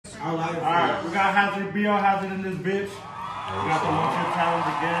I like it. Alright, we got Hazard, BL Hazard in this bitch. We got the one-chip challenge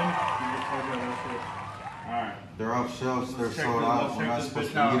again. Alright. They're off shelves, they're sold out. We're not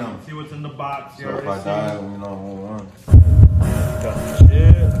supposed to eat them. See what's in the box. So if I die, we know who won. Got the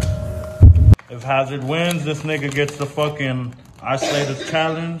shit. If Hazard wins, this nigga gets the fucking Isolated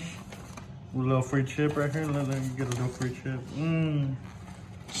challenge. With a little free chip right here. Let him get a little free chip.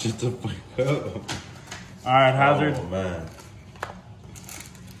 Shut the fuck up. Alright, Hazard. Oh, man.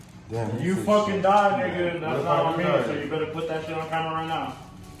 Damn, You fucking died, nigga. That's not on me, so you better put that shit on camera right now.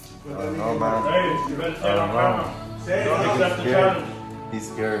 No, man. Hey, you better say it on camera. Say don't accept the challenge. He's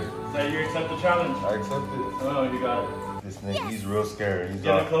scared. Say you accept the challenge. I accept it. Oh, you got it. This nigga, he's real scared. He's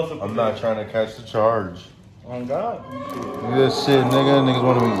Get it closer, I'm not trying to catch the charge. On God. Look at this shit, nigga. Niggas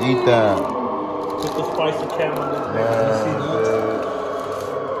want me to eat that. Just the spicy camera.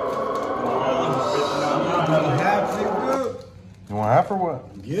 You want half or what?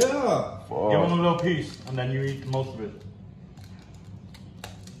 Yeah. Give him a little piece, and then you eat most of it.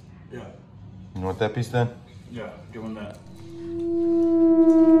 Yeah. You want that piece then? Yeah, give him that.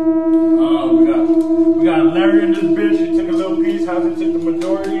 We got Larry in this bitch. He took a little piece. How's he took the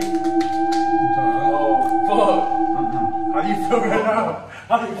majority? Oh, fuck. How do you feel right now?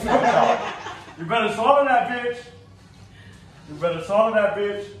 How do you feel right now? You better swallow that bitch. You better swallow that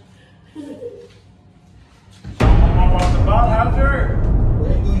bitch. I'm off the ball, Hazard. What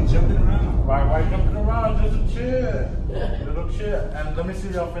are you doing jumping around? Why jumping around? Just a chill. Little chill. And let me see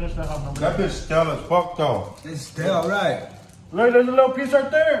y'all finish that hot number. That bitch stale as fuck though. It's still right. Look, there's a little piece right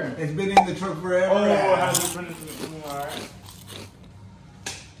there. It's been in the truck forever. Oh, Hazard finished it. Alright.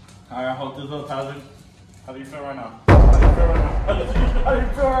 Alright, hold this up, Hazard. How do you feel right now? How do you feel right now? How do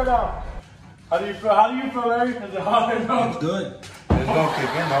you feel right now? How do you feel? How do you feel, Larry? Is it hot right now? It's good. It's gonna kick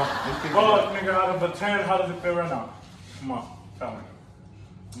in though. Fuck, nigga, out of a 10, how does it feel right now? Come on, tell me.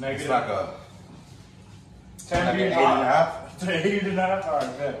 Negative. It's like a 10 like being an hot. 8.5. 8.5?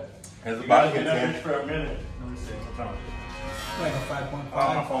 Alright, bet. It's You about gotta to get get that 10. bitch for a minute. Let me see, what's on? Like a 5.5. Oh,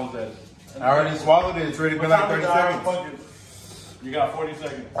 my phone's dead. I already swallowed it. It's already been like 30 seconds. You got 40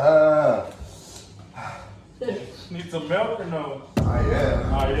 seconds. Need some milk or no? Oh yeah.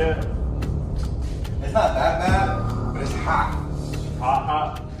 Oh, yeah. It's not that bad, but it's hot.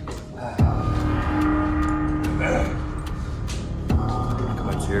 Hot. Look at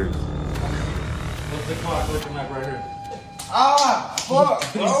my tears. What's the clock looking like right here? Ah, fuck,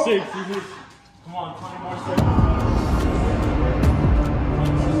 bro. 26. Come on, 20 more seconds.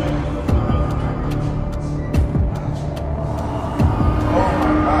 Oh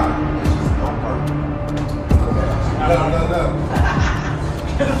my god, this is so perfect. No.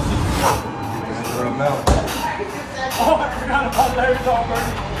 It's real milk. Oh, I forgot about Larry's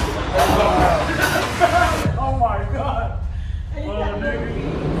already. Oh my god. Well, nigga.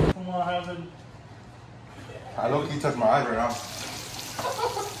 Come on, Hazard. I low-key touched my eyes right now.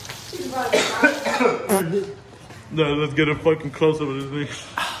 No, let's get a fucking close-up of this nigga.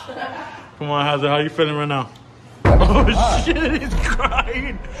 Come on, Hazard, how you feeling right now? Oh shit, he's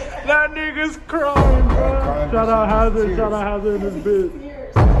crying. That nigga's crying, bro. Shout out Hazard in this bitch.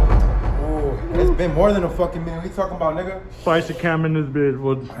 Oh, it's been more than a fucking minute. What you talking about, nigga? Spicy cam in this bitch.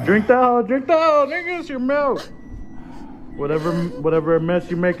 Well, drink that, nigga. It's your milk. Whatever mess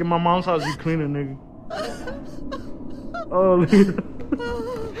you make in my mom's house, you clean it, nigga. Oh, look at that.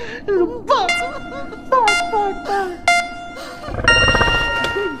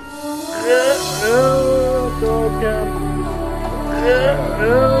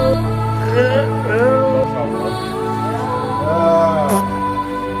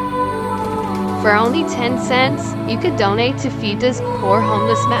 For only 10 cents, you could donate to feed this poor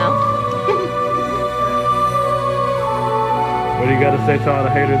homeless man. What do you gotta say to all the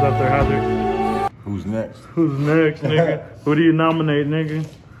haters out there, Hazard? Who's next? Who's next, nigga? Who do you nominate, nigga?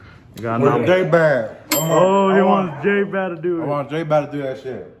 You gotta nominate J-Bad. Oh, you want J-Bad to do it? I want J-Bad to do that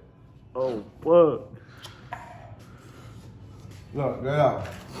shit. Oh, fuck. Look, get out.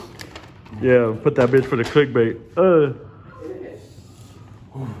 Yeah, put that bitch for the clickbait.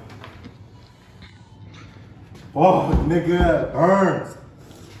 Oh, nigga, it burns.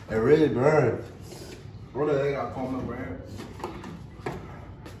 It really burns. What the hell got coming up right here?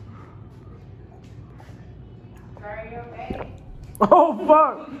 Are you okay? Oh,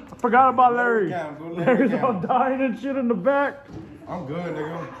 fuck. I forgot about Larry. Larry Larry's Cam. all dying and shit in the back. I'm good,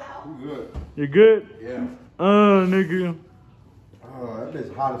 nigga. You good? You good? Yeah. Nigga. Oh, that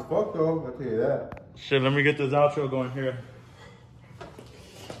bitch hot as fuck, though. I'll tell you that. Shit, let me get this outro going here.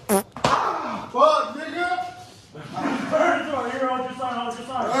 Fuck, nigga! Hold your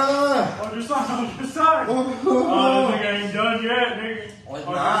side. Hold your side. Oh, this nigga ain't done yet, nigga. It's not.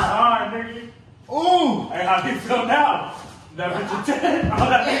 how do you feel now? That bitch a 10. Oh,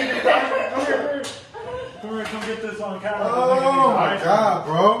 that bitch a 10. Come here, come get this on camera. Oh my God,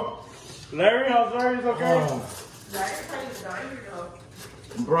 bro. Larry, how's Larry's okay? Larry's probably dying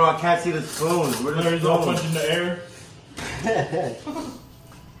though. Bro, I can't see the spoons. Where the Larry's all spoons? punching the air.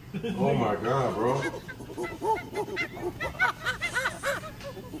 Oh my God, bro.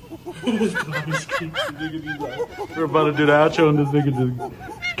 We're about to do the outro and this nigga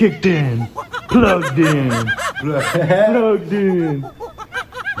just kicked in, plugged in, plugged in.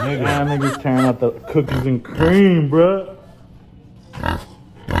 Nigga. That nigga's tearing out the cookies and cream, bruh.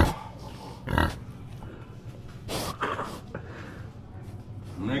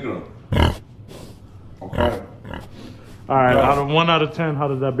 Nigga. Okay. Alright, out of 1 out of 10, how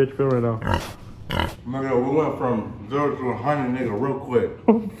does that bitch feel right now? Nigga, we went from 0 to 100, nigga, real quick.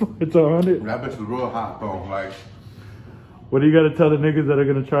 It's 100. That bitch was real hot, though. Like, What do you gotta tell the niggas that are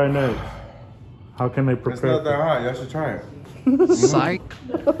gonna try next? How can they it's prepare? not that hot. Y'all should try it. Psych.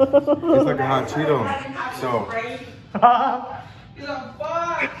 It's like a hot Cheeto. So, He's like,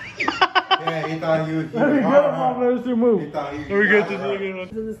 fuck. yeah, he thought he was Let me get him off, let us see move. He thought he Let me get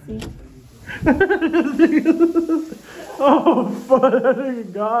this nigga. Oh, fuck, that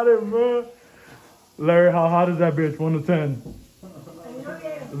nigga got it, bro. Larry, how hot is that bitch? 1 to 10.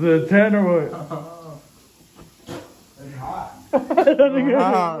 Is it a 10 or what? It's hot.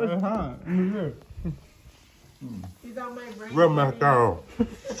 It's hot. He's on my brain. Real McDonald.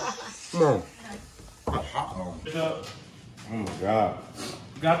 Come on. Oh my God.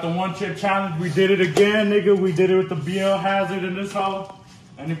 Got the 1 chip challenge. We did it again, nigga. We did it with the BL hazard in this hole.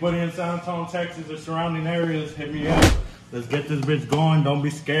 Anybody in San Antonio, Texas or surrounding areas, hit me up. Let's get this bitch going. Don't be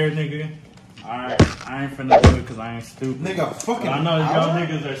scared, nigga. Alright, I ain't finna do it because I ain't stupid. Nigga, fucking But I know y'all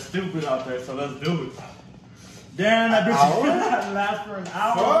niggas are stupid out there, so let's do it. Damn, that bitch is gonna last for an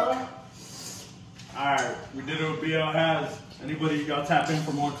hour. Alright, we did it with BL Has. Anybody, y'all tap in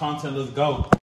for more content, let's go.